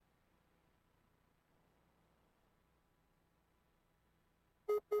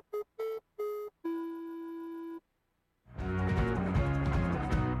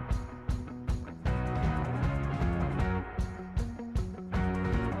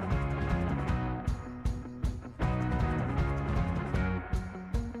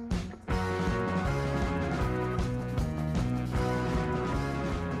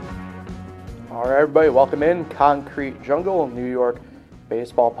All right, everybody, welcome in Concrete Jungle, New York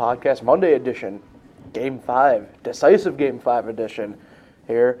Baseball Podcast, Monday edition, Game 5, decisive Game 5 edition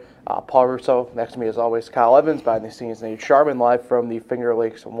here. Paul Russo, next to me as always, Kyle Evans, behind the scenes, Nate Sharman, live from the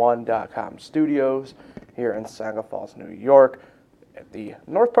FingerLakes1.com studios here in Saginaw Falls, New York, at the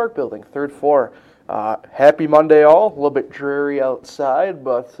North Park building, third floor. Happy Monday all, a little bit dreary outside,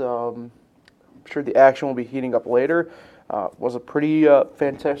 but I'm sure the action will be heating up later. Was a pretty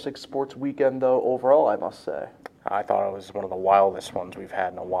fantastic sports weekend, though, overall, I must say. I thought it was one of the wildest ones we've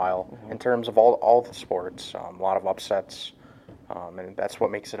had in a while in terms of all the sports. A lot of upsets, and that's what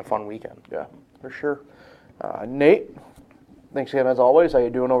makes it a fun weekend. Yeah, for sure. Nate, thanks again as always. How you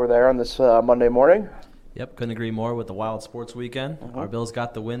doing over there on this Monday morning? Yep, couldn't agree more with the wild sports weekend. Our Bills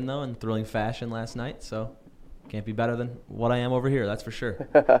got the win, though, in thrilling fashion last night, so can't be better than what I am over here, that's for sure.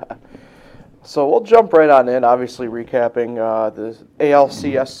 So we'll jump right on in, obviously recapping the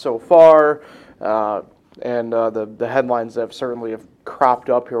ALCS so far, and the headlines that certainly have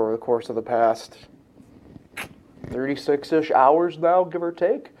cropped up here over the course of the past 36-ish hours now, give or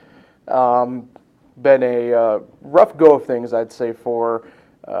take. Been a rough go of things, I'd say, for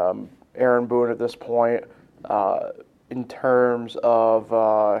Aaron Boone at this point, in terms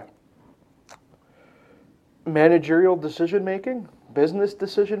of managerial decision-making. Business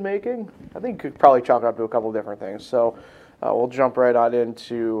decision-making, I think could probably chalk it up to a couple of different things. So we'll jump right on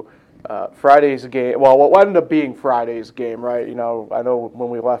into Friday's game. Well, what ended up being Friday's game, right? You know, I know when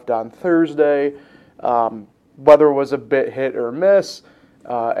we left on Thursday, weather was a bit hit or miss.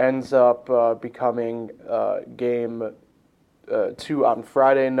 Ends up becoming game 2 on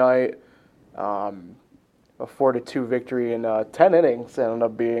Friday night. A 4-2 victory in 10 innings. Ended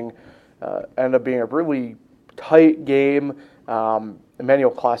up being a really tight game.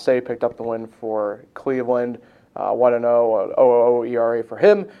 Emmanuel Clase picked up the win for Cleveland, 1-0, 0.00 ERA for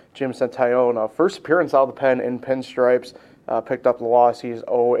him. Jameson Taillon, first appearance out of the pen in pinstripes, picked up the loss. He's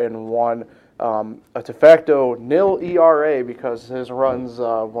 0-1. A de facto nil ERA because his runs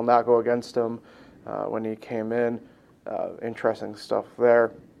will not go against him when he came in. Interesting stuff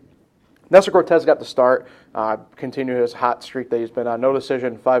there. Nestor Cortes got the start, continued his hot streak that he's been on. No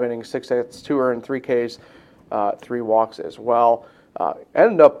decision, 5 innings, 6 hits, 2 earned, 3 Ks. 3 walks as well.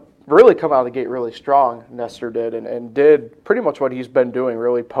 Ended up really coming out of the gate really strong, Nestor did, and did pretty much what he's been doing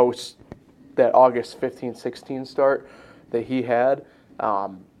really post that August 15-16 start that he had,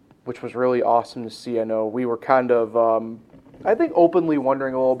 which was really awesome to see. I know we were kind of, I think, openly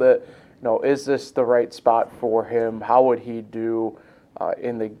wondering a little bit, you know, is this the right spot for him? How would he do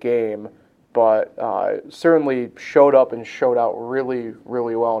in the game? But certainly showed up and showed out really,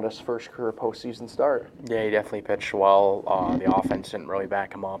 really well in his first career postseason start. Yeah, he definitely pitched well. The offense didn't really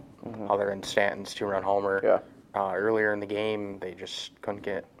back him up, other than Stanton's 2-run homer. Yeah. Earlier in the game, they just couldn't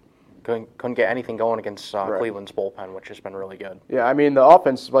get anything going against Cleveland's bullpen, which has been really good. Yeah, I mean, the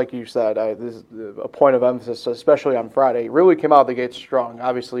offense, like you said, this is a point of emphasis, especially on Friday, really came out of the gate strong.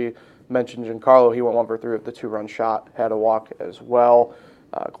 Obviously, mentioned Giancarlo, he went 1 for 3 with the 2-run shot, had a walk as well.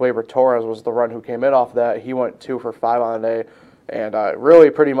 Gleyber Torres was the run who came in off that. He went 2 for 5 on the day, and really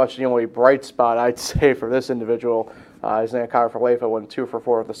pretty much the only bright spot I'd say for this individual is Giancarlo Falefa went 2 for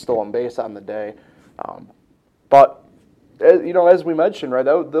 4 with a stolen base on the day. But you know, as we mentioned, right,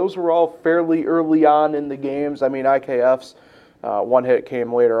 those were all fairly early on in the games. I mean, IKF's 1 hit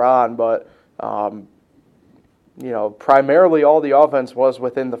came later on, but you know, primarily all the offense was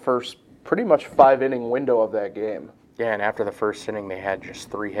within the first pretty much 5-inning window of that game. Yeah, and after the first inning, they had just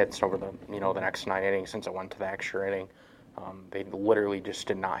 3 hits over the next 9 innings since it went to the extra inning. They literally just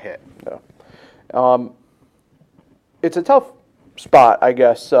did not hit. Yeah. It's a tough spot, I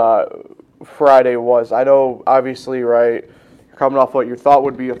guess. Friday was. I know, obviously, right. You're coming off what you thought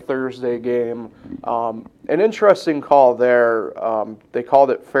would be a Thursday game. An interesting call there. They called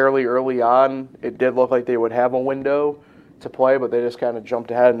it fairly early on. It did look like they would have a window to play, but they just kind of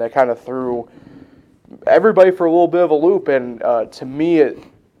jumped ahead and they kind of threw everybody for a little bit of a loop, and to me it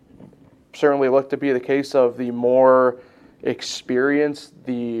certainly looked to be the case of the more experienced,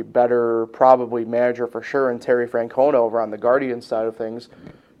 the better probably manager for sure, and Terry Francona over on the Guardians side of things,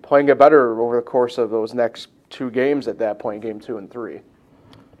 playing it better over the course of those next 2 games at that point, game 2 and 3.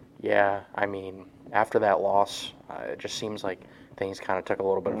 Yeah, I mean, after that loss, it just seems like things kind of took a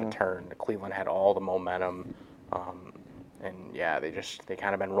little bit of a turn. Cleveland had all the momentum, and yeah, they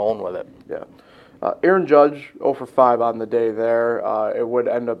kind of been rolling with it. Yeah. Aaron Judge, 0 for 5 on the day there. It would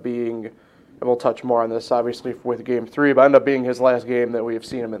end up being, and we'll touch more on this obviously with Game 3, but end up being his last game that we have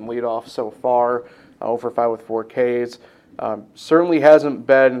seen him in leadoff so far. 0 for 5 with 4 Ks. Certainly hasn't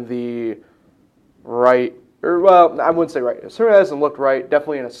been the right, or well, I wouldn't say right. It certainly hasn't looked right,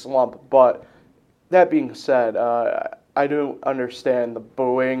 definitely in a slump, but that being said, I don't understand the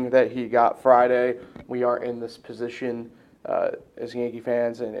booing that he got Friday. We are in this position as Yankee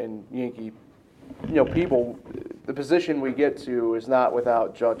fans and Yankee, people. The position we get to is not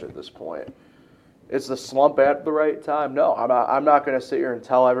without Judge at this point. Is the slump at the right time? No, I'm not going to sit here and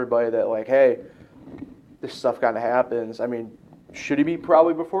tell everybody that, like, hey, this stuff kind of happens. I mean, should he be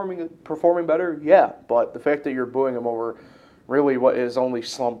probably performing better? Yeah, but the fact that you're booing him over really what is only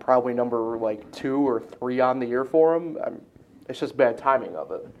slump probably number like 2 or 3 on the year for him, it's just bad timing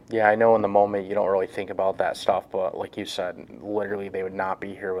of it. Yeah, I know in the moment you don't really think about that stuff, but like you said, literally they would not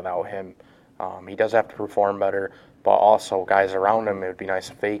be here without him. He does have to perform better, but also guys around him, it would be nice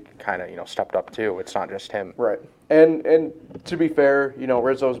if they kind of, stepped up too. It's not just him. Right. And to be fair,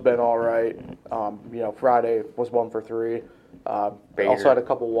 Rizzo's been all right. Friday was 1 for 3. Also had a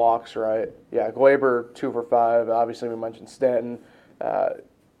couple walks, right? Yeah, Glaber 2 for 5. Obviously, we mentioned Stanton. But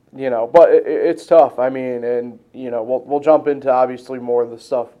it's tough. I mean, and we'll jump into obviously more of the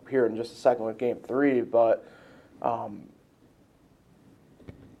stuff here in just a second with Game 3. But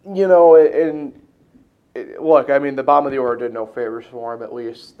look, I mean, the bottom of the order did no favors for him, at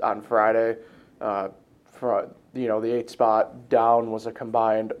least on Friday. For the 8th spot down was a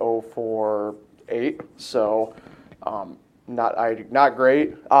combined 0 for 8. So. Not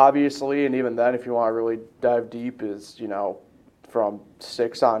great, obviously, and even then, if you want to really dive deep, is from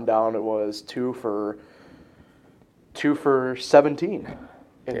 6 on down, it was 2 for 17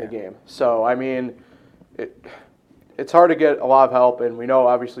 in the game. So I mean, it's hard to get a lot of help, and we know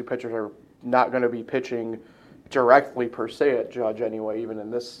obviously pitchers are not going to be pitching directly per se at Judge anyway, even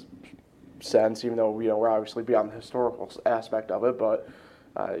in this sense. Even though we're obviously beyond the historical aspect of it, but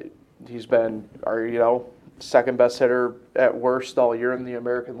he's been second best hitter at worst all year in the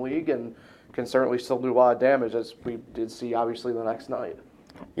American League, and can certainly still do a lot of damage, as we did see obviously the next night.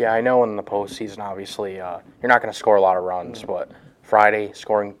 Yeah, I know in the postseason, obviously, you're not going to score a lot of runs, but Friday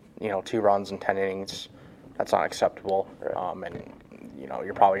scoring 2 runs in 10 innings, that's not acceptable. Right. And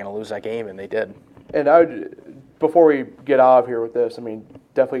you're probably going to lose that game, and they did. And before we get out of here with this, I mean,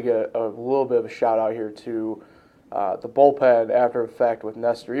 definitely get a little bit of a shout out here to the bullpen after effect with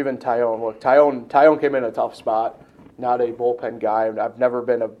Nestor, even Taillon. Look, Taillon came in a tough spot. Not a bullpen guy. I've never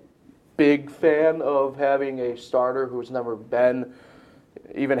been a big fan of having a starter who's never been,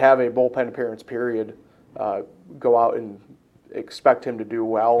 even have a bullpen appearance, period, go out and expect him to do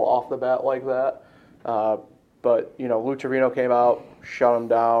well off the bat like that. But, Lou Trevino came out, shut him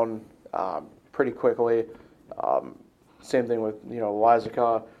down pretty quickly. Same thing with,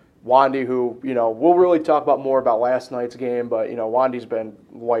 Lizica. Wandy, who, we'll really talk about more about last night's game, but, Wandy's been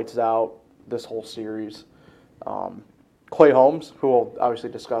lights out this whole series. Clay Holmes, who we'll obviously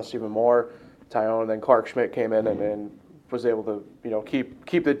discuss even more, Taillon, and then Clark Schmidt came in and was able to,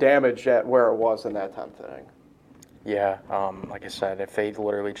 keep the damage at where it was in that 10th inning. Yeah, like I said, if they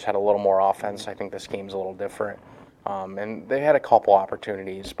literally just had a little more offense, I think this game's a little different. And they had a couple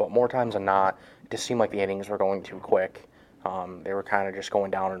opportunities, but more times than not, it just seemed like the innings were going too quick. They were kind of just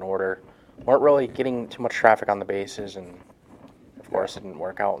going down in order. Weren't really getting too much traffic on the bases, and of course it didn't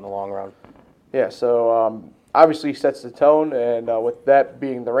work out in the long run. Yeah, so obviously sets the tone, and with that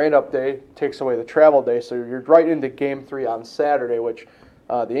being the rain-up day, takes away the travel day, so you're right into Game 3 on Saturday, which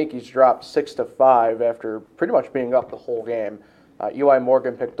the Yankees dropped 6-5 after pretty much being up the whole game. Eli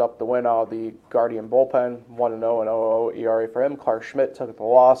Morgan picked up the win out of the Guardian bullpen, 1-0 and 0.00 ERA for him. Clark Schmidt took the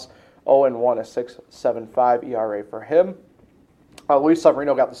loss, 0-1, a 6.75 ERA for him. Luis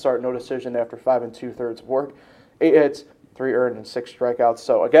Severino got the start, no decision after 5 2/3 of work. 8 hits, 3 earned, and 6 strikeouts.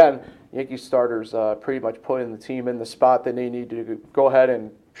 So again, Yankees starters pretty much putting the team in the spot that they need to go ahead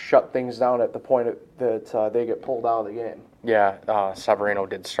and shut things down at the point that they get pulled out of the game. Yeah, Severino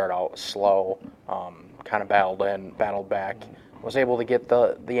did start out slow, kind of battled back. Was able to get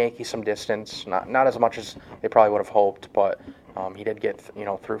the Yankees some distance, not as much as they probably would have hoped, but he did get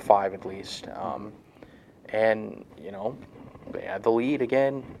through 5 at least. And they had the lead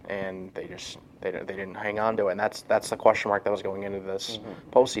again, and they didn't hang on to it, and that's the question mark that was going into this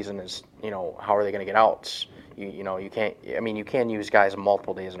postseason is how are they going to get outs? You can't. I mean, you can use guys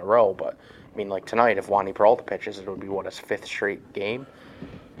multiple days in a row, but I mean, like tonight, if Wandy Peralta pitches, it would be his 5th straight game.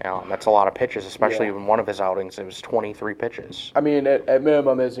 That's a lot of pitches, especially in one of his outings. It was 23 pitches. I mean, at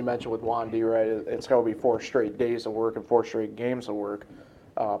minimum, as you mentioned with Wandy, right, it's going to be 4 straight days of work and 4 straight games of work.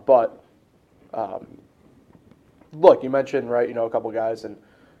 Look, you mentioned, right, a couple guys, and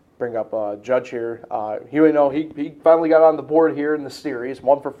bring up Judge here. He finally got on the board here in the series,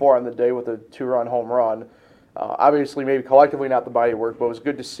 1 for 4 on the day with a 2-run home run. Obviously, maybe collectively not the body work, but it was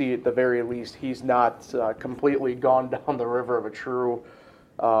good to see at the very least he's not completely gone down the river of a true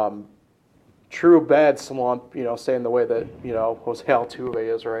true bad slump, staying the way that, Jose Altuve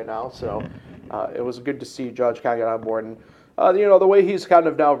is right now. So it was good to see Judge kind of get on board. And, the way he's kind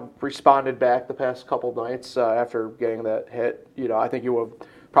of now responded back the past couple nights after getting that hit, I think he would have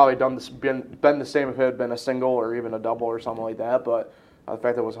probably been the same if it had been a single or even a double or something like that. But the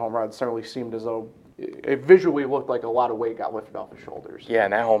fact that it was a home run certainly seemed as though it visually looked like a lot of weight got lifted off his shoulders. Yeah,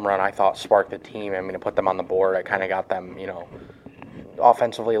 and that home run I thought sparked the team. I mean, it put them on the board. It kind of got them,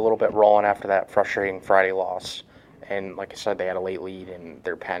 offensively a little bit rolling after that frustrating Friday loss. And like I said, they had a late lead, and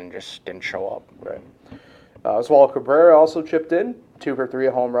their pen just didn't show up. Right. Oswaldo Cabrera also chipped in, 2 for 3,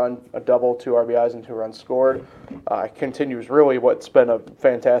 a home run, a double, 2 RBIs, and 2 runs scored. Continues really what's been a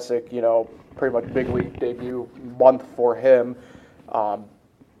fantastic, pretty much big league debut month for him.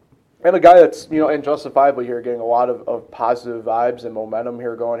 And a guy that's, and justifiably here getting a lot of positive vibes and momentum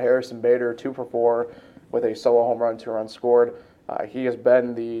here going. Harrison Bader, 2 for 4 with a solo home run, 2 runs scored. He has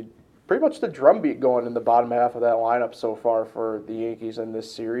been pretty much the drumbeat going in the bottom half of that lineup so far for the Yankees in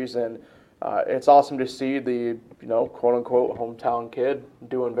this series. And it's awesome to see the, quote-unquote hometown kid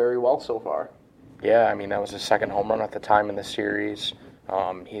doing very well so far. Yeah, I mean, that was his second home run at the time in the series.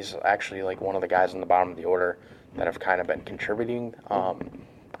 He's actually like one of the guys in the bottom of the order that have kind of been contributing.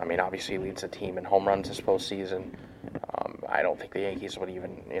 I mean, obviously he leads the team in home runs this postseason. I don't think the Yankees would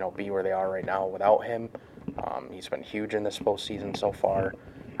even, be where they are right now without him. He's been huge in this postseason so far.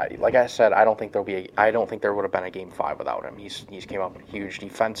 Like I said, I don't think there would have been a Game 5 without him. He's came up huge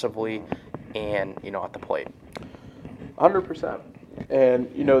defensively and, at the plate. 100%. And,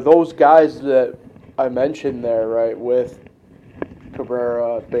 those guys that I mentioned there, right, with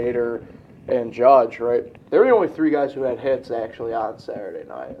Cabrera, Bader, and Judge, right, they're the only 3 guys who had hits actually on Saturday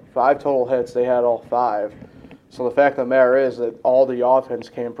night. 5 total hits, they had all 5. So the fact of the matter is that all the offense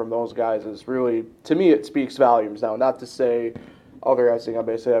came from those guys is really, to me, it speaks volumes. Now, not to say other guys think on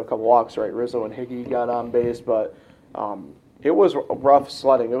base, they have a couple walks, right? Rizzo and Hickey got on base, but it was rough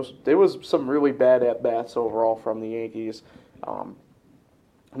sledding. There was some really bad at-bats overall from the Yankees.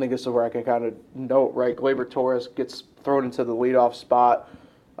 I think this is where I can kind of note, right? Gleyber Torres gets thrown into the leadoff spot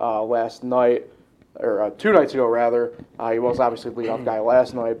last night, or 2 nights ago, rather. He was obviously the leadoff guy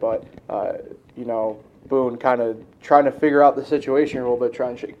last night, but, Boone kind of trying to figure out the situation a little bit,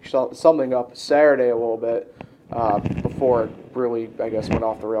 trying to shake something up Saturday a little bit before it really, I guess, went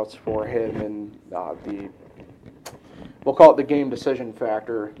off the rails for him and we'll call it the game decision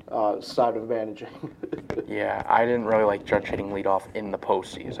factor side of managing. Yeah, I didn't really like Judge hitting leadoff in the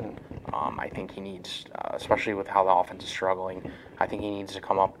postseason. I think he needs, especially with how the offense is struggling, I think he needs to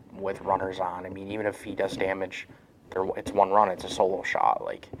come up with runners on. I mean, even if he does damage, it's 1 run, it's a solo shot.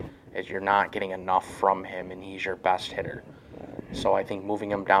 As you're not getting enough from him, and he's your best hitter. So I think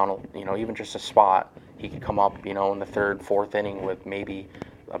moving him down, even just a spot, he could come up, in the 3rd, 4th inning with maybe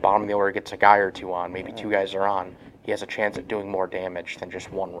the bottom of the order gets a guy or 2 on, maybe 2 guys are on. He has a chance at doing more damage than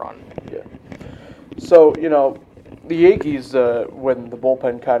just 1 run. Yeah. So, the Yankees, when the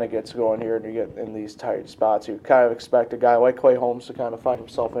bullpen kind of gets going here and you get in these tight spots, you kind of expect a guy like Clay Holmes to kind of find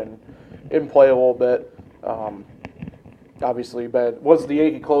himself in play a little bit. Obviously, was the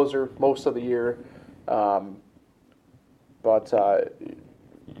Yankee closer most of the year. But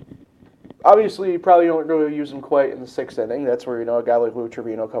obviously, you probably don't really use him quite in the 6th inning. That's where, a guy like Lou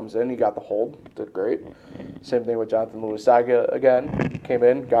Trevino comes in. He got the hold, did great. Same thing with Jonathan Luisaga again. Came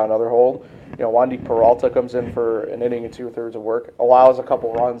in, got another hold. Wandy Peralta comes in for an inning and 2/3 of work. Allows a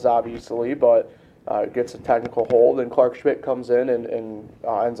couple runs, obviously, but gets a technical hold. And Clark Schmidt comes in and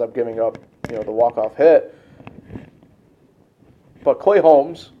ends up giving up, the walk-off hit. But Clay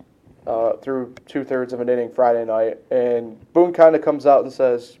Holmes threw 2/3 of an inning Friday night, and Boone kind of comes out and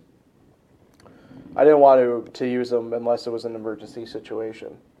says, I didn't want to use him unless it was an emergency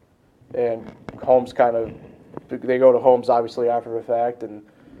situation. And Holmes they go to Holmes obviously after the fact and,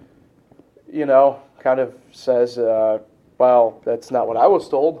 kind of says, well, that's not what I was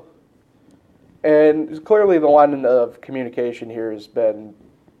told. And clearly the line of communication here has been,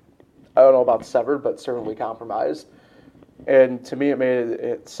 I don't know about severed, but certainly compromised. And to me, it made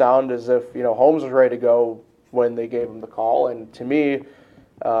it sound as if, Holmes was ready to go when they gave him the call. And to me,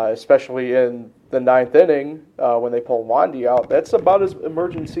 especially in the 9th inning, when they pulled Wandy out, that's about as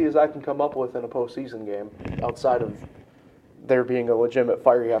emergency as I can come up with in a postseason game, outside of there being a legitimate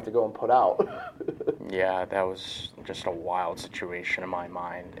fire you have to go and put out. Yeah, that was just a wild situation in my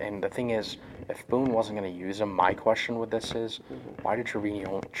mind. And the thing is, if Boone wasn't going to use him, my question with this is, why did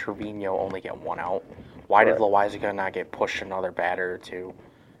Trevino only get 1 out? Why did Loaizaga not get pushed another batter or 2?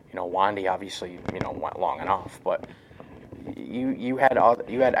 Wandy obviously, went long enough, but you had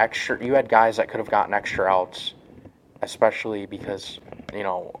guys that could have gotten extra outs, especially because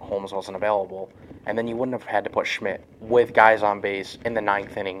Holmes wasn't available, and then you wouldn't have had to put Schmidt with guys on base in the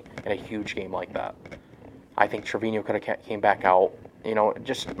 9th inning in a huge game like that. I think Trevino could have came back out.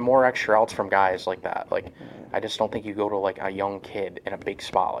 Just more extra outs from guys like that. I just don't think you go to a young kid in a big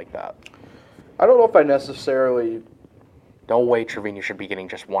spot like that. I don't know if I necessarily. No way Trevino should be getting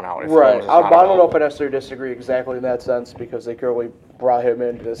just 1 out. Right. I don't know if I necessarily disagree exactly in that sense because they clearly brought him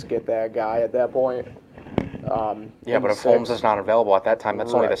in to just get that guy at that point. But if Holmes is not available at that time,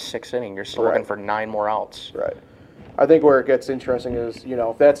 that's only the 6th inning. You're still looking for 9 more outs. Right. I think where it gets interesting is,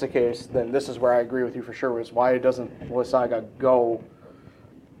 if that's the case, then this is where I agree with you for sure, is why doesn't Lisaga go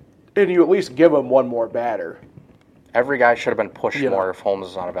and you at least give him one more batter? Every guy should have been pushed more if Holmes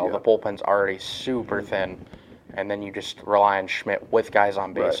is not available. The bullpen's already super thin, and then you just rely on Schmidt with guys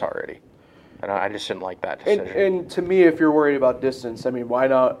on base already. And I just didn't like that decision. And to me, if you're worried about distance, why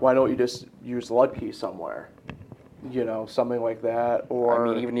don't you just use Ludke somewhere? Something like that.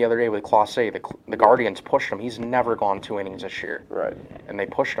 Or even the other day with Clase, the Guardians pushed him. He's never gone 2 innings this year. Right. And they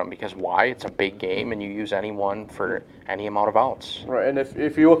pushed him because why? It's a big game, and you use anyone for any amount of outs. Right. And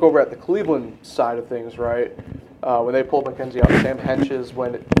if you look over at the Cleveland side of things, right, when they pulled McKenzie out, Sam Henches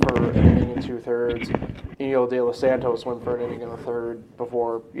went for an inning and 2/3. Eniel De Los Santos went for an inning and a third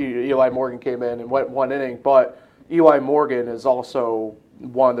before Eli Morgan came in and went 1 inning. But Eli Morgan is also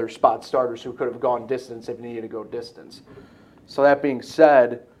one of their spot starters who could have gone distance if needed to go distance. So that being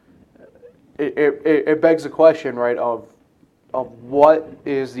said, it begs the question, right, of what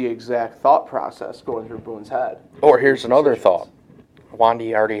is the exact thought process going through Boone's head? Or here's another thought.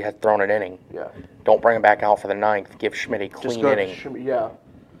 Wandy already had thrown an inning. Yeah. Don't bring him back out for the 9th. Give Schmidt a clean inning.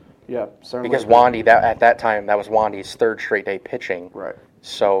 Yeah, certainly. Because Wandy, at that time, that was Wandy's 3rd straight day pitching. Right.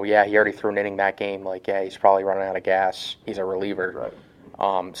 So, he already threw an inning that game. He's probably running out of gas. He's a reliever. Right.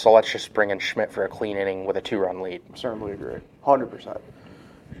 So let's just bring in Schmidt for a clean inning with a 2-run lead. Certainly agree. 100%.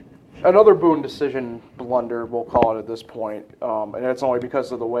 Another Boone decision blunder, we'll call it at this point, and it's only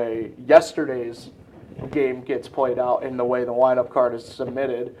because of the way yesterday's game gets played out and the way the lineup card is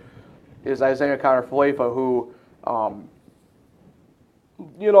submitted, is Isaiah Connor-Falefa, who,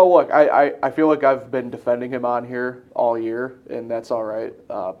 look, I feel like I've been defending him on here all year, and that's all right.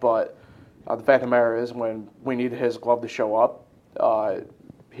 But the fact of the matter is, when we need his glove to show up,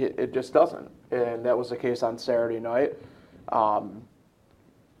 it just doesn't. And that was the case on Saturday night.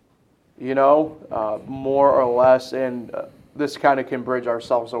 More or less, and this kind of can bridge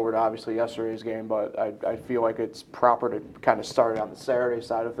ourselves over to obviously yesterday's game, but I feel like it's proper to kind of start on the Saturday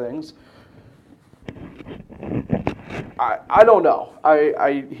side of things. I don't know.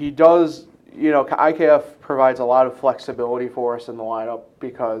 He does, IKF provides a lot of flexibility for us in the lineup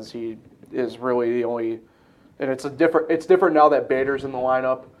because he is really the only, and it's different now that Bader's in the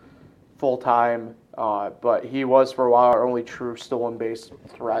lineup full time, but he was for a while our only true stolen base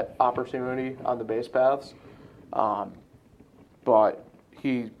threat opportunity on the base paths. But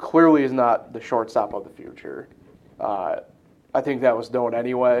he clearly is not the shortstop of the future. I think that was known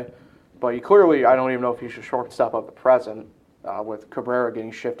anyway. But he clearly, I don't even know if he's a shortstop of the present, with Cabrera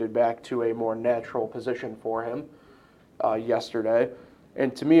getting shifted back to a more natural position for him yesterday.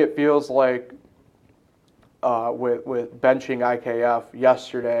 And to me, it feels like with benching IKF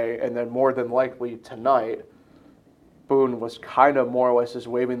yesterday and then more than likely tonight, Boone was kind of more or less just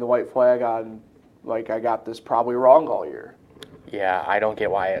waving the white flag on, I got this probably wrong all year. Yeah, I don't get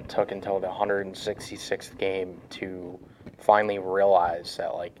why it took until the 166th game to finally realize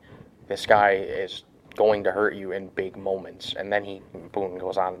that, this guy is going to hurt you in big moments. And then Boone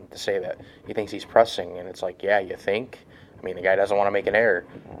goes on to say that he thinks he's pressing, and it's yeah, you think? The guy doesn't want to make an error.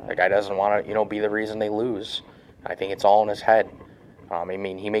 The guy doesn't want to, be the reason they lose. I think it's all in his head.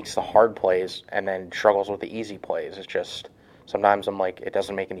 He makes the hard plays and then struggles with the easy plays. It's just, sometimes I'm it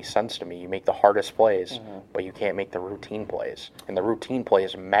doesn't make any sense to me. You make the hardest plays, but you can't make the routine plays. And the routine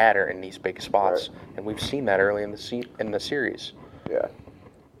plays matter in these big spots. Right. And we've seen that early in the series. Yeah.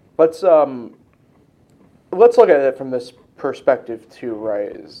 Let's look at it from this perspective too,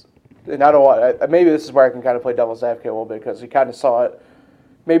 right? And I don't want, maybe this is where I can kind of play devil's advocate a little bit because we kind of saw it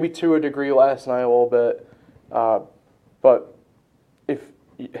maybe to a degree last night a little bit. But if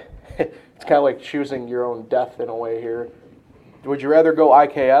it's kind of like choosing your own death in a way here. Would you rather go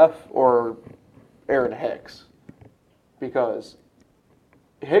IKF or Aaron Hicks? Because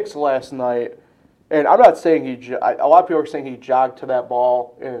Hicks last night, and I'm not saying a lot of people are saying he jogged to that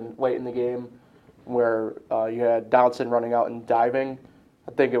ball late in the game where you had Donaldson running out and diving.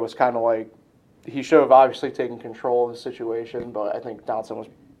 I think it was kind of he should have obviously taken control of the situation, but I think Donaldson was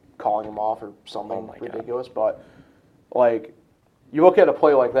calling him off or something ridiculous. God. But you look at a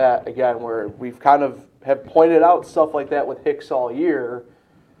play like that, again, where we've kind of have pointed out stuff like that with Hicks all year.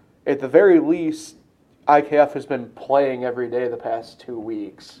 At the very least, IKF has been playing every day the past 2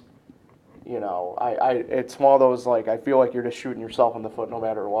 weeks. You know, it's one of those, like, I feel like you're just shooting yourself in the foot no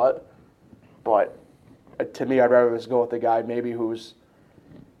matter what. But to me, I'd rather just go with the guy maybe who's,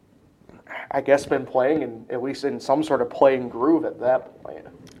 I guess, been playing, and at least in some sort of playing groove at that point.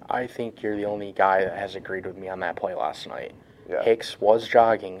 I think you're the only guy that has agreed with me on that play last night. Yeah. Hicks was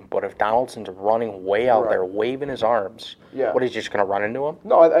jogging, but if Donaldson's running way out there, waving his arms, what, is he just going to run into him?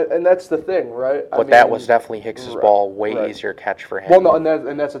 No, and that's the thing, right? But that was definitely Hicks's ball, way easier catch for him. Well, no,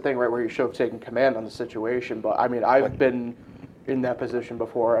 and that's the thing, right, where you should have taken command on the situation. But, I mean, I've been in that position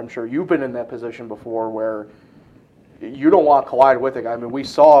before. I'm sure you've been in that position before where you don't want to collide with it. I mean, we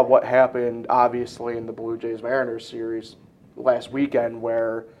saw what happened, obviously, in the Blue Jays-Mariners series last weekend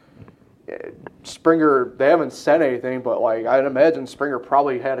where Springer, they haven't said anything, but, like, I'd imagine Springer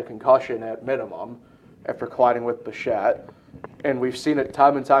probably had a concussion at minimum after colliding with Bichette. And we've seen it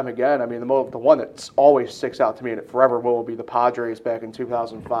time and time again. I mean, the one that always sticks out to me, and it forever will, be the Padres back in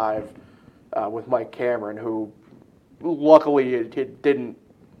 2005 with Mike Cameron, who luckily it didn't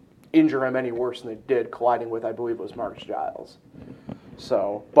injure him any worse than it did colliding with, I believe it was Mark Giles.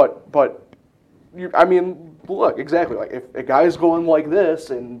 So, but I mean, look, exactly. Like, if a guy's going like this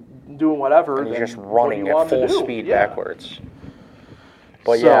and doing whatever, and he's then just running at full speed backwards.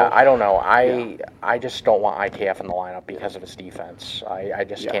 But So, yeah, I don't know. I just don't want IKF in the lineup because of his defense. I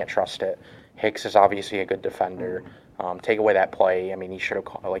just can't trust it. Hicks is obviously a good defender. Take away that play. I mean, he should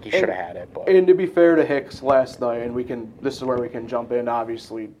have had it. But. And to be fair to Hicks last night, and this is where we can jump in.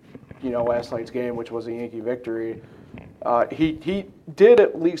 Obviously, last night's game, which was a Yankee victory, he did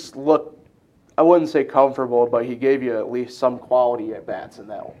at least look, I wouldn't say comfortable, but he gave you at least some quality at bats in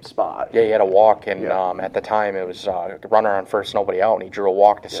that spot. Yeah, he had a walk, and at the time it was runner on first, nobody out, and he drew a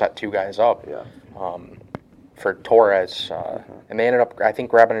walk to set two guys up for Torres. And they ended up, I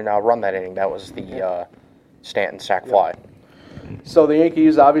think, grabbing a run that inning. That was the Stanton sac fly. So the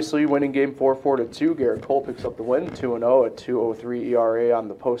Yankees obviously winning Game 4, 4-2. Gerrit Cole picks up the win, 2-0 at 2.03 ERA on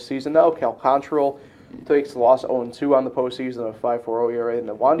the postseason now. Cal Quantrill takes the loss 0-2 on the postseason, a 5.40 ERA, and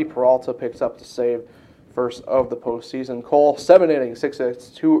Wandy Peralta picks up the save, first of the postseason. Cole, 7 innings, 6 hits,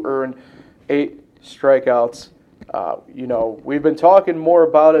 2 earned, 8 strikeouts. We've been talking more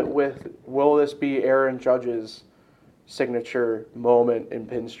about it with, will this be Aaron Judge's signature moment in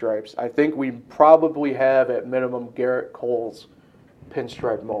pinstripes? I think we probably have, at minimum, Gerrit Cole's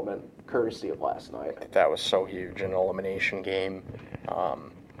pinstripe moment, courtesy of last night. That was so huge, an elimination game.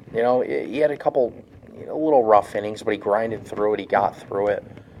 He had a couple little rough innings, but he grinded through it. He got through it,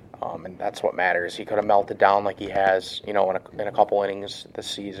 and that's what matters. He could have melted down like he has, in a couple innings this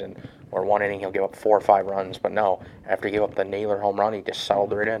season, where one inning he'll give up 4 or 5 runs. But no, after he gave up the Naylor home run, he just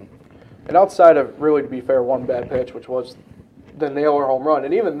settled right in. And outside of, really, to be fair, one bad pitch, which was the Naylor home run,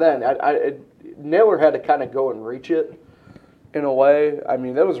 and even then, Naylor had to kind of go and reach it in a way. I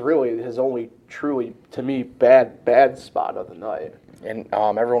mean, that was really his only truly, to me, bad spot of the night. And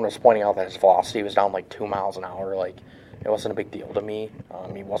everyone was pointing out that his velocity was down like 2 miles an hour. Like, it wasn't a big deal to me.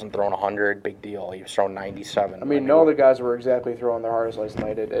 He wasn't throwing 100, big deal. He was throwing 97. I mean, no other guys were exactly throwing their hardest last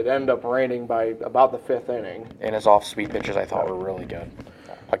night. It ended up raining by about the 5th inning. And his off-speed pitches, I thought, were really good.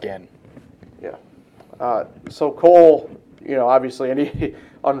 Again. Yeah. So Cole, obviously, and he,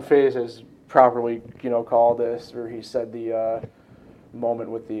 unfazed, has properly, called this, where he said the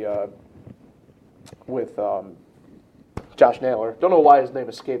moment with Josh Naylor. Don't know why his name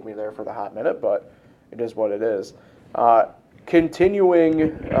escaped me there for the hot minute, but it is what it is.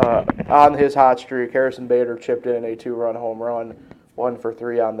 Continuing on his hot streak, Harrison Bader chipped in a 2-run home run, 1 for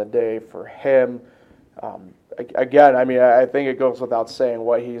 3 on the day for him. Again, I mean, I think it goes without saying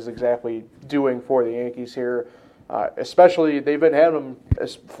what he's exactly doing for the Yankees here. Especially, they've been having him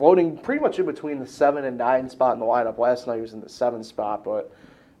floating pretty much in between the 7 and 9 spot in the lineup. Last night he was in the 7 spot, but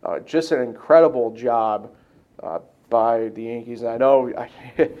just an incredible job by the Yankees. And I know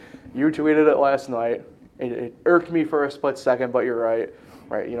you tweeted it last night. It irked me for a split second, but you're right.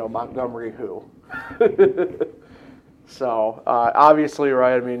 Right, Montgomery who? So, obviously,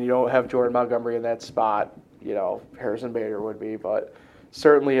 right, I mean, you don't have Jordan Montgomery in that spot. Harrison Bader would be, but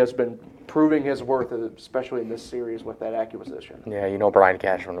certainly has been proving his worth, especially in this series with that acquisition. Yeah, Brian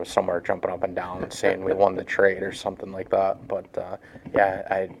Cashman was somewhere jumping up and down and saying we won the trade or something like that. But,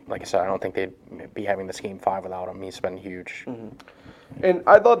 like I said, I don't think they'd be having this Game 5 without him. He's been huge. Mm-hmm. And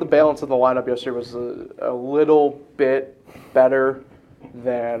I thought the balance of the lineup yesterday was a little bit better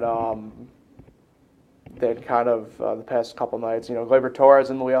than kind of the past couple nights. Gleyber Torres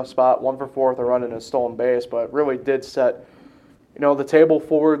in the leadoff spot, 1 for 4 with a run and a stolen base, but really did set the table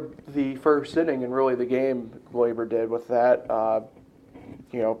for the first inning and really the game. Gleyber did with that.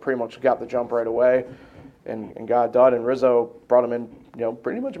 Pretty much got the jump right away and got it done. And Rizzo brought him in,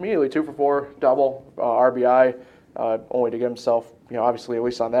 pretty much immediately, 2 for 4, double, RBI, only to get himself, obviously at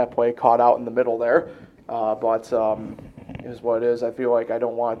least on that play, caught out in the middle there. But is what it is. I feel like I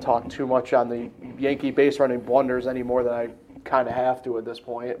don't want to talk too much on the Yankee base running blunders any more than I kind of have to at this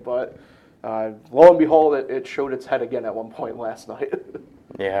point. But lo and behold, it showed its head again at one point last night.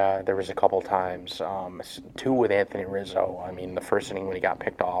 Yeah, there was a couple times, 2 with Anthony Rizzo. I mean, the first inning when he got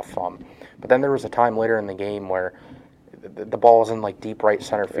picked off. But then there was a time later in the game where the ball was in like deep right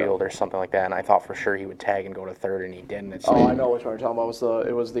center field or something like that, and I thought for sure he would tag and go to third, and he didn't. I know which one you're talking about.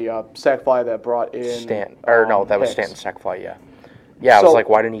 It was the sac fly that brought in Stanton. That was Stanton's sac fly. Yeah. Yeah, I was like,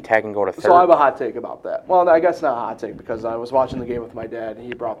 why didn't he tag and go to third? So I have a hot take about that. Well, I guess not a hot take because I was watching the game with my dad, and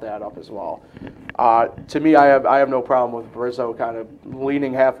he brought that up as well. To me, I have no problem with Rizzo kind of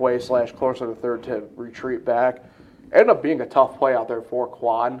leaning halfway / closer to third to retreat back. Ended up being a tough play out there for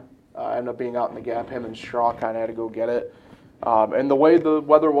Quan. Ended up being out in the gap. Him and Straw kind of had to go get it. And the way the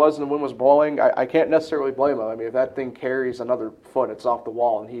weather was and the wind was blowing, I can't necessarily blame him. I mean, if that thing carries another foot, it's off the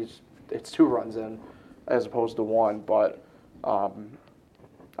wall, and it's 2 runs in as opposed to 1. But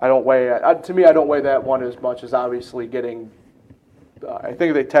I don't weigh to me, I don't weigh that one as much as obviously getting. I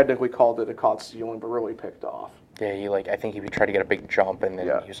think they technically called it a caught stealing, but really picked off. Yeah, I think he tried to get a big jump, and then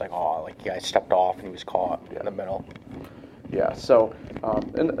he was like, you guys stepped off, and he was caught in the middle. Yeah, so,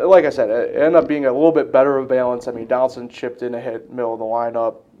 and like I said, it ended up being a little bit better of balance. I mean, Donaldson chipped in a hit, middle of the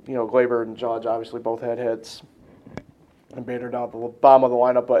lineup. Gleyber and Judge obviously both had hits. And Bader down at the bottom of the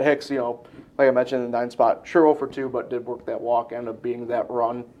lineup. But Hicks, like I mentioned, in the 9 spot, sure 0 for 2, but did work that walk, ended up being that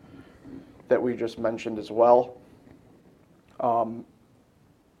run that we just mentioned as well. Time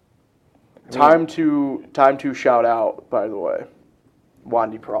to shout out, by the way,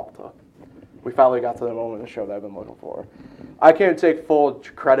 Wandy Peralta. We finally got to the moment in the show that I've been looking for. I can't take full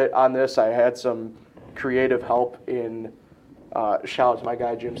credit on this. I had some creative help in shout out to my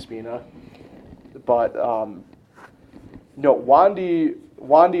guy Jim Spina. But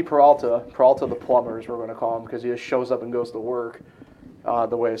Wandy Peralta the plumber, as we're going to call him, because he just shows up and goes to work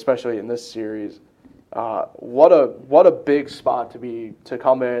the way, especially in this series. What a big spot to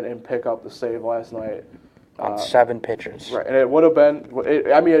come in and pick up the save last night. On 7 pitches. Right, and it would have been,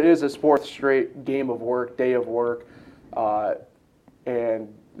 it is his 4th straight day of work,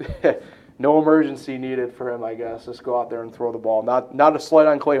 and no emergency needed for him, I guess. Just go out there and throw the ball. Not a slight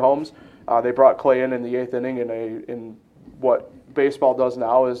on Clay Holmes. They brought Clay in the 8th inning in what baseball does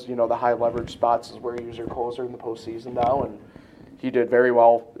now is, the high leverage spots is where you use your closer in the postseason now, and he did very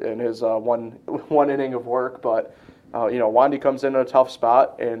well in his one inning of work. But, Wandy comes in a tough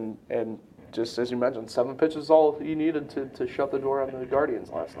spot and just as you mentioned, 7 pitches is all he needed to shut the door on the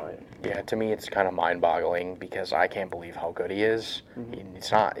Guardians last night. Yeah, to me it's kind of mind-boggling because I can't believe how good he is. Mm-hmm.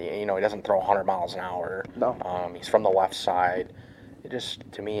 It's not, he doesn't throw 100 miles an hour. No. He's from the left side.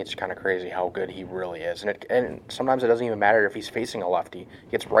 To me, it's kind of crazy how good he really is. And sometimes it doesn't even matter if he's facing a lefty.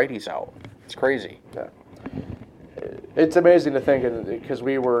 He gets righties out. It's crazy. Yeah. It's amazing to think, because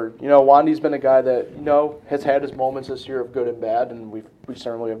we were, Wandy's been a guy that, has had his moments this year of good and bad, and we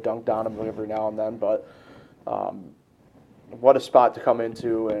certainly have dunked on him every now and then, but what a spot to come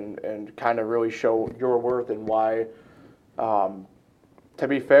into and kind of really show your worth and why, to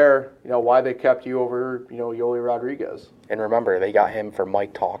be fair, why they kept you over, Yoli Rodriguez. And remember, they got him for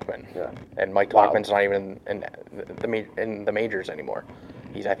Mike Tauchman. Yeah. And Mike Tauchman's not even in the majors anymore.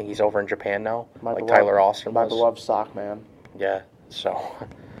 I think he's over in Japan now, Tyler Austin was. My beloved sock man. Yeah, so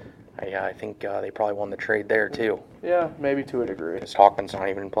I think they probably won the trade there too. Yeah, maybe to a degree. Because Tauchman's not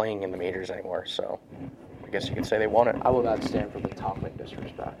even playing in the majors anymore, so I guess you could say they won it. I will not stand for the Tauchman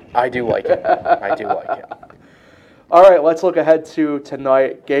disrespect. I do like it. All right, let's look ahead to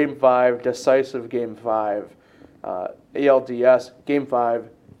tonight, Game 5, decisive Game 5. ALDS, Game 5,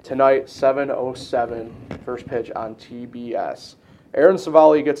 tonight, 7:07, first pitch on TBS. Aaron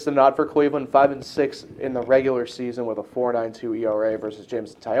Civale gets the nod for Cleveland, 5-6 in the regular season with a 4.92 ERA versus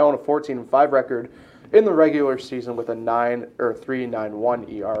Jameson Taillon, a 14-5 record in the regular season with a 3.91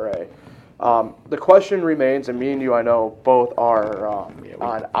 ERA. The question remains, and me and you, I know, both are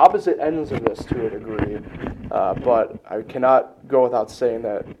on opposite ends of this to a degree, but I cannot go without saying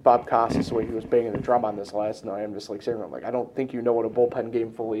that Bob Costas, the way he was banging the drum on this last night, I'm just sitting there, I don't think you know what a bullpen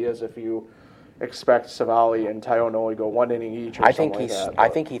game fully is if you expect Civale and Taillon to only go 1 inning each. Or I think I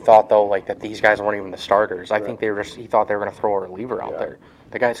think he thought though like that these guys weren't even the starters. I think he thought they were going to throw a reliever out there.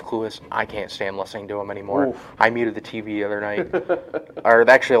 The guy's clueless. I can't stand listening to him anymore. Oof. I muted the TV the other night, or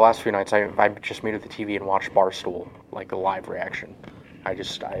actually the last few nights I just muted the TV and watched Barstool, like the live reaction.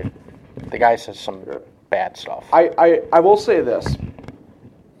 The guy says some bad stuff. I will say this.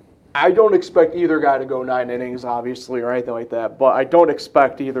 I don't expect either guy to go 9 innings, obviously, or anything like that, but I don't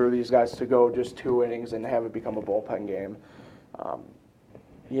expect either of these guys to go just 2 innings and have it become a bullpen game. I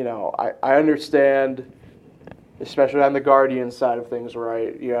understand, especially on the Guardians side of things,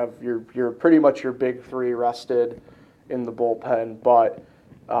 right? You have you're pretty much your big 3 rested in the bullpen, but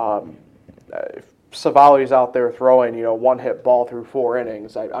if Civale's out there throwing, 1-hit ball through 4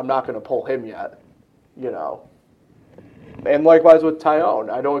 innings, I'm not going to pull him yet, And likewise with Taillon,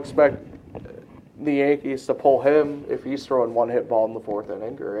 I don't expect the Yankees to pull him if he's throwing 1-hit ball in the 4th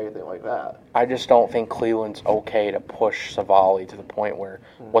inning or anything like that. I just don't think Cleveland's okay to push Civale to the point where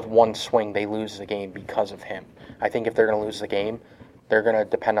with one swing they lose the game because of him. I think if they're going to lose the game, they're going to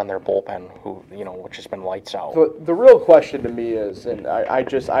depend on their bullpen, which has been lights out. So the real question to me is, and I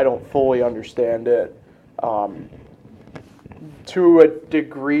don't fully understand it. To a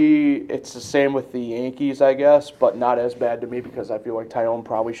degree, it's the same with the Yankees, I guess, but not as bad to me because I feel like Taillon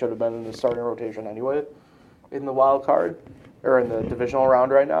probably should have been in the starting rotation anyway in the wild card or in the divisional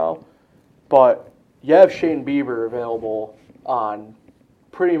round right now. But you have Shane Bieber available on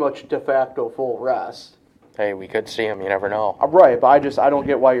pretty much de facto full rest. Hey, we could see him. You never know. Right, but I don't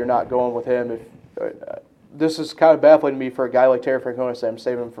get why you're not going with him. If this is kind of baffling to me for a guy like Terry Francona. I'm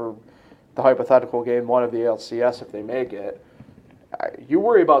saving him for the hypothetical game 1 of the ALCS if they make it. You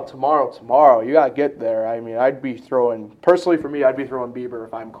worry about tomorrow. You got to get there. I mean, personally for me, I'd be throwing Bieber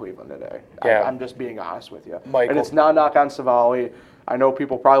if I'm Cleveland today. Yeah. I'm just being honest with you. Michael. And it's not a knock on Civale. I know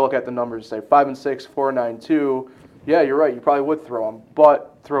people probably look at the numbers and say 5-6, 4-9-2. Yeah, you're right. You probably would throw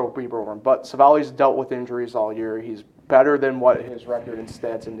Bieber over him. But Civale's dealt with injuries all year. He's better than what his record and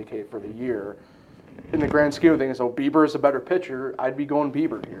stats indicate for the year. In the grand scheme of things, so Bieber is a better pitcher. I'd be going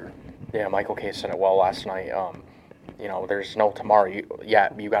Bieber here. Yeah, Michael K said it well last night. There's no tomorrow.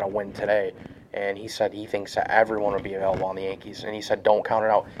 You got to win today. And he said he thinks that everyone will be available on the Yankees. And he said don't count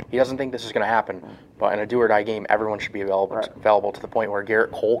it out. He doesn't think this is going to happen. But in a do-or-die game, everyone should be available to the point where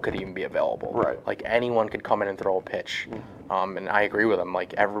Gerrit Cole could even be available. Right. Like anyone could come in and throw a pitch. And I agree with him.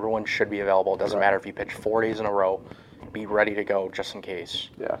 Like everyone should be available. It doesn't matter if you pitch 4 days in a row. Be ready to go just in case.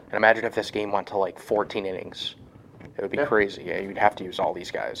 Yeah. And imagine if this game went to like 14 innings. It would be crazy. Yeah, you'd have to use all these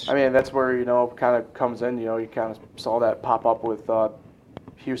guys. I mean, that's where, kind of comes in. You kind of saw that pop up with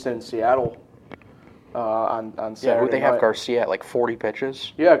Houston and Seattle on Saturday. Yeah, who they have Garcia at like 40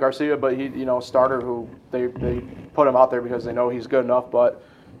 pitches? Yeah, Garcia, but he, starter who they put him out there because they know he's good enough. But,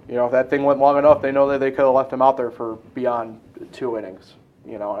 if that thing went long enough, they know that they could have left him out there for beyond 2 innings.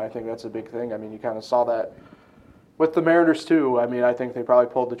 And I think that's a big thing. I mean, you kind of saw that with the Mariners, too. I mean, I think they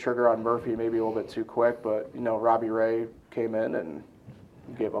probably pulled the trigger on Murphy maybe a little bit too quick, but, Robbie Ray came in and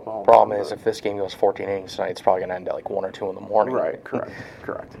gave up a home run. Problem is, if this game goes 14 innings tonight, it's probably going to end at like 1 or 2 in the morning. Right,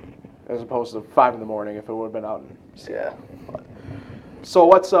 correct. As opposed to 5 in the morning if it would have been out in Seattle. Yeah. So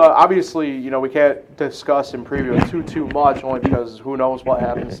let's, obviously, we can't discuss and preview it too much, only because who knows what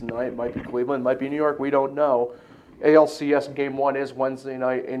happens tonight. It might be Cleveland, might be New York, we don't know. ALCS Game 1 is Wednesday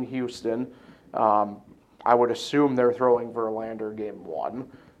night in Houston. I would assume they're throwing Verlander Game 1.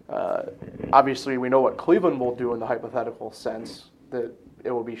 Obviously, we know what Cleveland will do in the hypothetical sense, that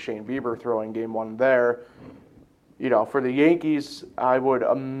it will be Shane Bieber throwing Game 1 there. For the Yankees, I would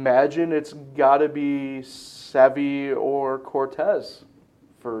imagine it's got to be Sevy or Cortes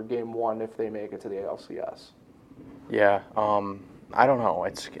for Game 1 if they make it to the ALCS. Yeah, I don't know.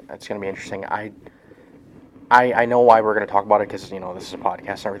 It's going to be interesting. I know why we're going to talk about it because, this is a podcast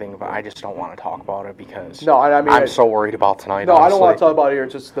and everything, but I just don't want to talk about it because I'm so worried about tonight. No, honestly. I don't want to talk about it here.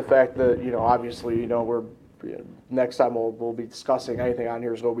 It's just the fact that, obviously, we're next time we'll be discussing anything on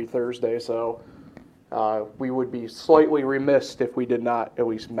here is going to be Thursday, so we would be slightly remiss if we did not at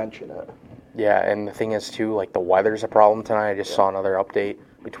least mention it. Yeah, and the thing is, too, like the weather's a problem tonight. I just saw another update.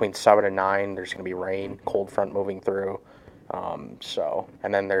 Between 7 and 9, there's going to be rain, cold front moving through.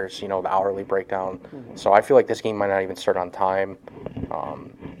 And then there's, the hourly breakdown. Mm-hmm. So I feel like this game might not even start on time.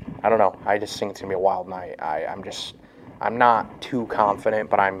 I don't know. I just think it's going to be a wild night. I'm not too confident,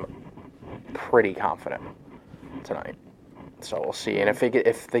 but I'm pretty confident tonight. So we'll see. And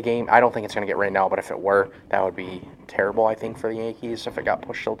if the game, I don't think it's going to get rained out, but if it were, that would be terrible, I think, for the Yankees if it got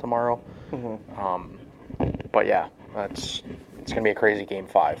pushed till tomorrow. Mm-hmm. But yeah, it's going to be a crazy Game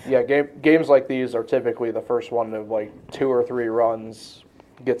 5. Yeah, games like these are typically the first one of like 2 or 3 runs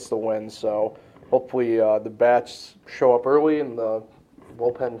gets the win. So hopefully the bats show up early and the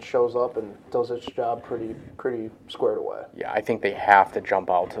bullpen shows up and does its job pretty squared away. Yeah, I think they have to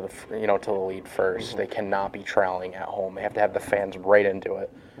jump out to the lead first. Mm-hmm. They cannot be trailing at home. They have to have the fans right into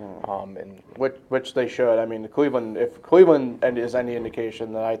it. And which they should. I mean, if Cleveland is any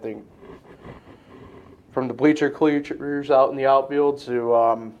indication, then I think from the bleachers out in the outfield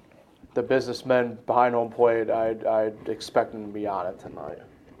to the businessmen behind home plate, I'd expect them to be on it tonight.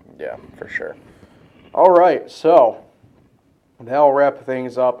 Yeah, for sure. All right, so that'll wrap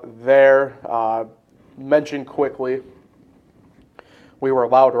things up there. Mention quickly, we were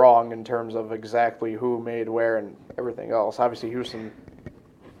allowed wrong in terms of exactly who made where and everything else. Obviously, Houston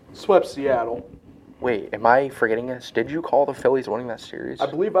swept Seattle. Wait, am I forgetting this? Did you call the Phillies winning that series? I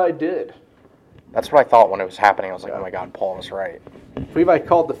believe I did. That's what I thought when it was happening. I was like, oh my God, Paul was right. I believe I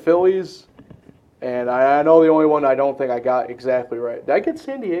called the Phillies, and I know the only one I don't think I got exactly right. Did I get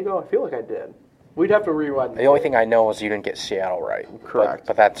San Diego? I feel like I did. We'd have to rewind. The only thing I know is you didn't get Seattle right. Correct.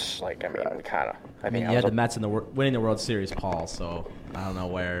 But that's like, I mean, kind of. I mean, you had the Mets winning the World Series, Paul, so I don't know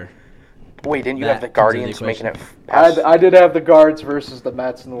where. Wait, didn't you have the Guardians making it past? I did have the Guards versus the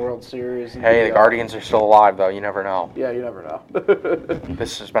Mets in the World Series. Hey, the Guardians are still alive, though. You never know. Yeah, you never know.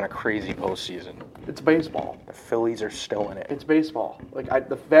 This has been a crazy postseason. It's baseball. The Phillies are still in it. It's baseball. Like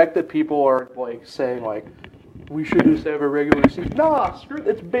the fact that people are like saying like, we should just have a regular season. Nah, screw it.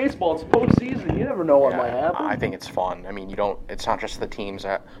 It's baseball. It's postseason. You never know what might happen. I think it's fun. I mean, it's not just the teams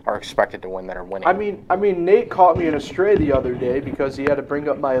that are expected to win that are winning. I mean, Nate caught me in a stray the other day because he had to bring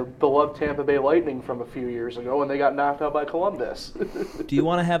up my beloved Tampa Bay Lightning from a few years ago when they got knocked out by Columbus. Do you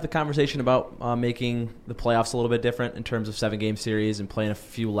want to have the conversation about making the playoffs a little bit different in terms of 7-game series and playing a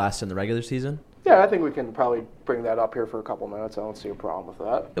few less in the regular season? Yeah, I think we can probably bring that up here for a couple minutes. I don't see a problem with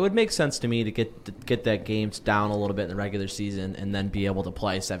that. It would make sense to me to get that games down a little bit in the regular season and then be able to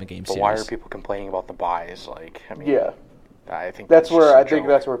play 7-game series. But why are people complaining about the buys? Like, I mean, yeah, I think that's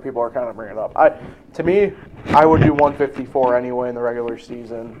where people are kind of bringing it up. To me, I would do 154 anyway in the regular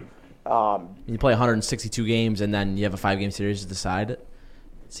season. You play 162 games and then you have a 5-game series to decide. It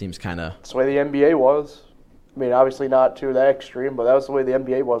seems kind of. That's the way the NBA was. I mean, obviously not to that extreme, but that was the way the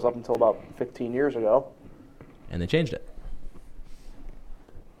NBA was up until about 15 years ago. And they changed it.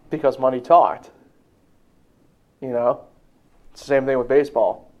 Because money talked. You know? It's the same thing with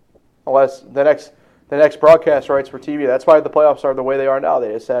baseball. Unless the next broadcast rights for TV, that's why the playoffs are the way they are now.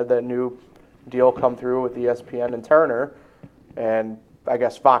 They just had that new deal come through with ESPN and Turner, and I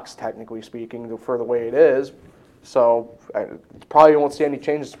guess Fox, technically speaking, for the way it is. So I probably won't see any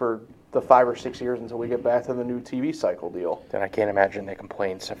changes for the 5 or 6 years until we get back to the new TV cycle deal. Then I can't imagine the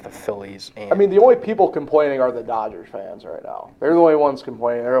complaints of the Phillies. I mean, the only people complaining are the Dodgers fans right now. They're the only ones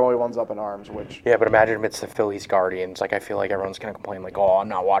complaining. They're the only ones up in arms. Yeah, but imagine if it's the Phillies Guardians. Like, I feel like everyone's going to complain, like, oh, I'm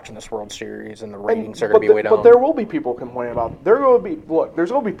not watching this World Series, and the ratings are going to be way down. But there will be people complaining about. There's going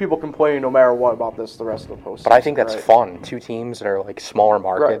to be people complaining no matter what about this the rest of the postseason. But I think that's fun. 2 teams that are like smaller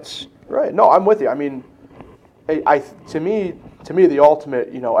markets. Right. No, I'm with you. I mean, to me, the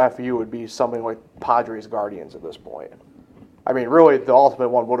ultimate, FU would be something like Padres Guardians at this point. I mean, really, the ultimate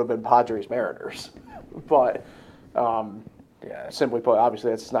one would have been Padres Mariners, but simply put,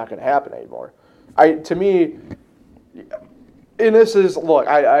 obviously, that's not going to happen anymore. To me, and this is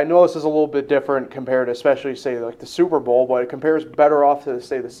I know this is a little bit different compared to, especially say like the Super Bowl, but it compares better off to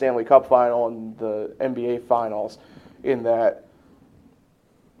say the Stanley Cup Final and the NBA Finals, in that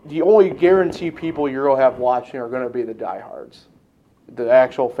the only guaranteed people you're going to have watching are going to be the diehards, the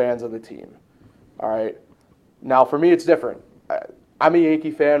actual fans of the team. All right. Now, for me, it's different. I'm a Yankee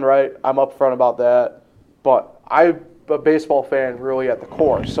fan, right? I'm upfront about that. But I'm a baseball fan really at the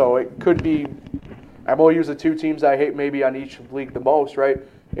core. So it could be, I'm going to use the 2 teams I hate maybe on each league the most, right?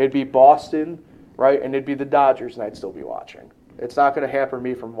 It'd be Boston, right? And it'd be the Dodgers, and I'd still be watching. It's not going to hamper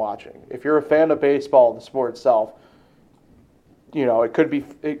me from watching. If you're a fan of baseball, the sport itself, it could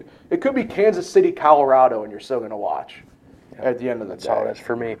be Kansas City, Colorado, and you're still going to watch at the end of the day. That's how it is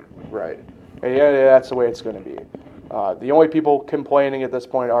for me. Right. And that's the way it's going to be. The only people complaining at this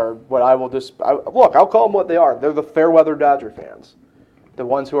point are what I will I'll call them what they are. They're the fair-weather Dodger fans. The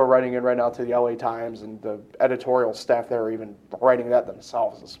ones who are writing in right now to the LA Times, and the editorial staff that are even writing that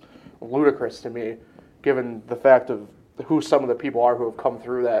themselves is ludicrous to me, given the fact of who some of the people are who have come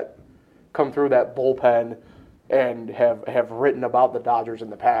through that bullpen and have written about the Dodgers in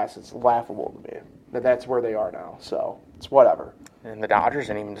the past. It's laughable to me that that's where they are now. So it's whatever. And the Dodgers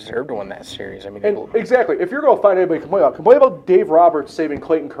didn't even deserve to win that series. I mean, exactly. If you're going to find anybody to complain about Dave Roberts saving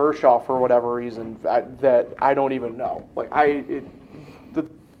Clayton Kershaw for whatever reason that I don't even know. The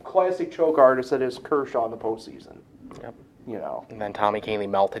classic choke artist that is Kershaw in the postseason. Yep. you know. And then Tommy Kahnle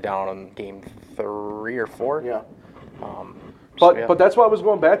melted down in game 3 or 4. Yeah. Yeah. But that's what I was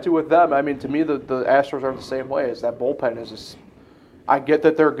going back to with them. I mean, to me, the Astros are the same way. Is that bullpen is just, I get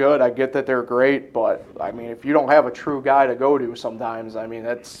that they're good. I get that they're great. But, I mean, if you don't have a true guy to go to sometimes, I mean,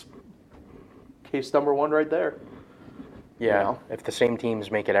 that's case number 1 right there. Yeah, You know? If the same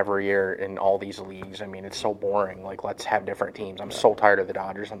teams make it every year in all these leagues, I mean, it's so boring. Like, let's have different teams. I'm so tired of the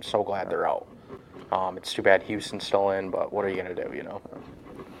Dodgers. I'm so glad they're out. It's too bad Houston's still in, but what are you going to do, you know?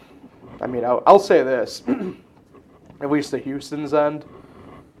 I mean, I'll say this. At least the Houston's end,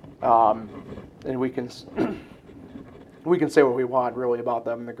 and we can say what we want really about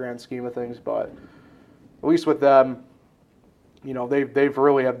them in the grand scheme of things, but at least with them, you know, they've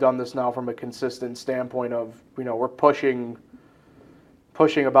really have done this now from a consistent standpoint of, you know, we're pushing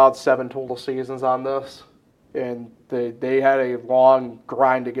about 7 total seasons on this, and they had a long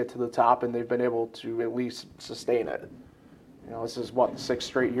grind to get to the top, and they've been able to at least sustain it. You know, this is, the 6th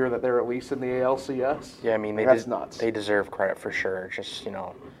straight year that they're at least in the ALCS? Yeah, I mean, that's nuts. They deserve credit for sure. Just, you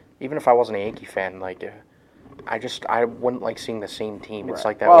know, even if I wasn't a Yankee fan, like, I wouldn't like seeing the same team. It's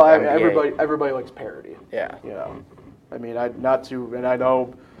like that well, with NBA. everybody likes parity. Yeah. You know, I mean, I know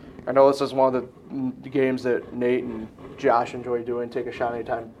this is one of the games that Nate and Josh enjoy doing, take a shot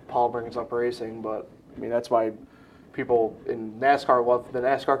anytime Paul brings up racing, but, I mean, that's why people in NASCAR love the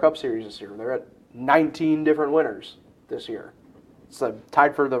NASCAR Cup Series this year. They're at 19 different winners this year. It's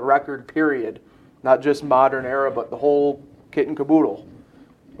tied for the record, period. Not just modern era, but the whole kit and caboodle.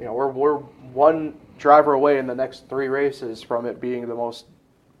 You know, we're one driver away in the next 3 races from it being the most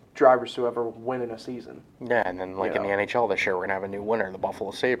drivers to ever win in a season. Yeah, and then in the NHL this year, we're going to have a new winner, the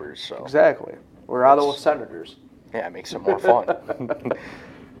Buffalo Sabres. So. Exactly. We're out of the Senators. Yeah, it makes it more fun.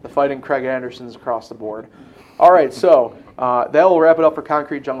 The fighting Craig Andersons across the board. All right, so that will wrap it up for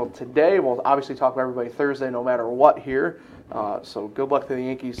Concrete Jungle today. We'll obviously talk about everybody Thursday no matter what here. So good luck to the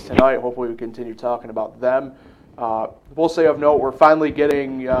Yankees tonight. Hopefully we continue talking about them. We'll say of note, we're finally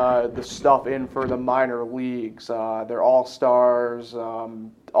getting the stuff in for the minor leagues. They're all-stars,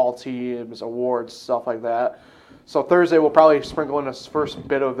 all teams, awards, stuff like that. So Thursday we'll probably sprinkle in this first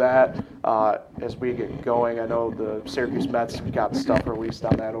bit of that as we get going. I know the Syracuse Mets got stuff released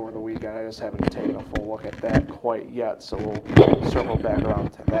on that over the weekend. I just haven't taken a full look at that quite yet, so we'll circle back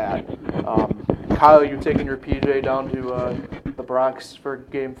around to that. Kyle, you taking your PJ down to the Bronx for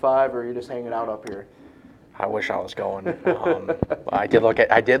Game 5, or are you just hanging out up here? I wish I was going. I did look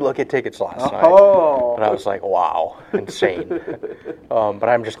at tickets last night, and I was like, wow, insane. But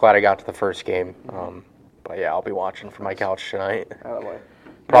I'm just glad I got to the first game. But yeah, I'll be watching from my couch tonight.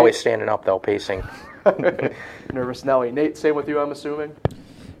 Probably standing up though, pacing. Nervous Nelly. Nate, same with you, I'm assuming.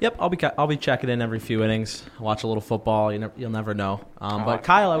 Yep, I'll be checking in every few innings. Watch a little football. You'll never know. But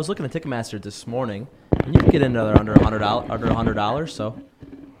Kyle, I was looking at Ticketmaster this morning, and you can get in under $100. So,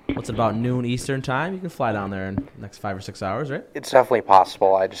 what's it, about noon Eastern time? You can fly down there in the next 5 or 6 hours, right? It's definitely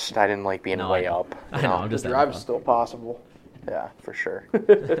possible. I didn't like being way up. I know. I'm just the drive is still possible. Yeah, for sure.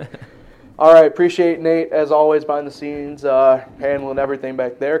 All right, appreciate Nate, as always, behind the scenes, handling everything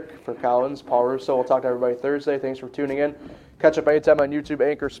back there for Collins, Paul Russo. We'll talk to everybody Thursday. Thanks for tuning in. Catch up anytime on YouTube,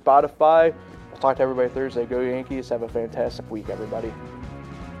 Anchor, Spotify. We'll talk to everybody Thursday. Go Yankees. Have a fantastic week, everybody.